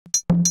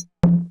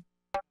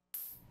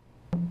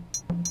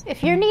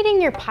If you're kneading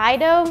your pie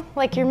dough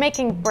like you're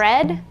making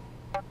bread,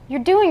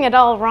 you're doing it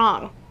all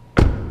wrong.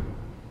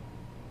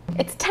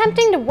 It's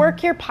tempting to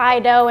work your pie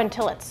dough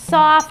until it's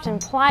soft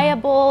and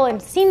pliable and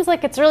seems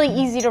like it's really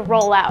easy to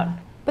roll out.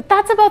 But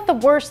that's about the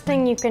worst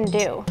thing you can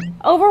do.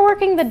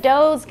 Overworking the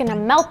dough is gonna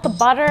melt the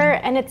butter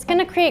and it's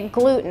gonna create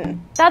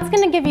gluten. That's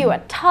gonna give you a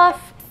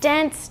tough,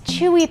 dense,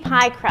 chewy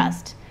pie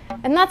crust.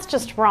 And that's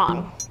just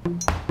wrong.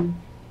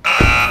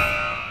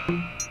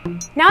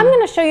 Now I'm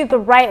going to show you the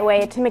right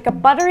way to make a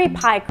buttery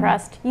pie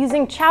crust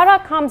using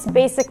CHOW.com's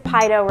basic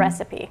pie dough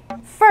recipe.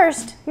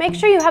 First, make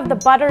sure you have the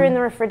butter in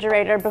the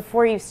refrigerator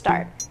before you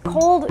start.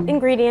 Cold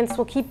ingredients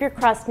will keep your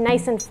crust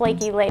nice and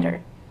flaky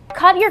later.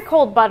 Cut your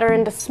cold butter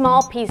into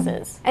small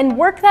pieces and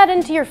work that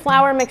into your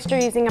flour mixture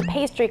using a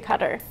pastry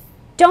cutter.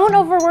 Don't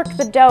overwork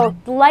the dough,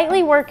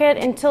 lightly work it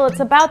until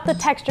it's about the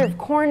texture of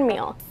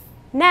cornmeal.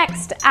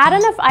 Next, add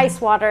enough ice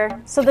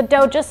water so the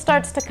dough just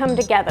starts to come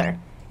together.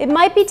 It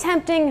might be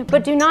tempting,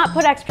 but do not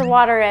put extra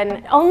water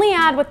in. Only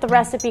add what the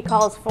recipe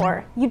calls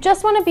for. You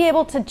just want to be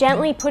able to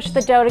gently push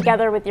the dough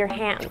together with your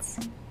hands.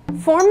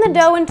 Form the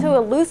dough into a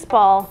loose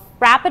ball,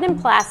 wrap it in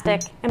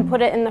plastic, and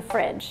put it in the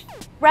fridge.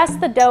 Rest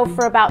the dough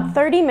for about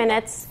 30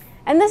 minutes,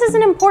 and this is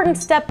an important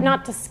step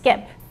not to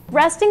skip.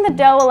 Resting the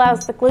dough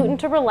allows the gluten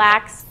to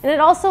relax, and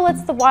it also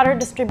lets the water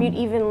distribute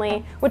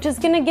evenly, which is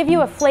going to give you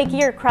a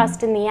flakier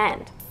crust in the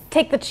end.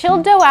 Take the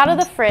chilled dough out of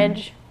the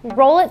fridge,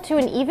 roll it to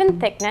an even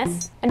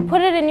thickness, and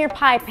put it in your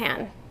pie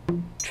pan.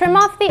 Trim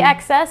off the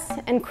excess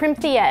and crimp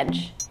the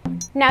edge.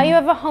 Now you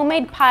have a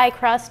homemade pie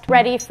crust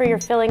ready for your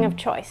filling of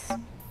choice.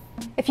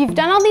 If you've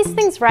done all these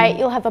things right,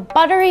 you'll have a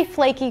buttery,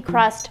 flaky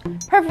crust,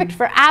 perfect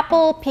for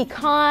apple,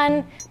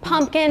 pecan,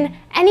 pumpkin,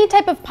 any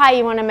type of pie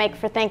you want to make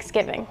for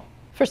Thanksgiving.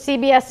 For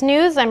CBS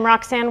News, I'm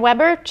Roxanne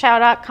Webber,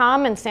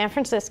 CHOW.com in San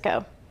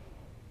Francisco.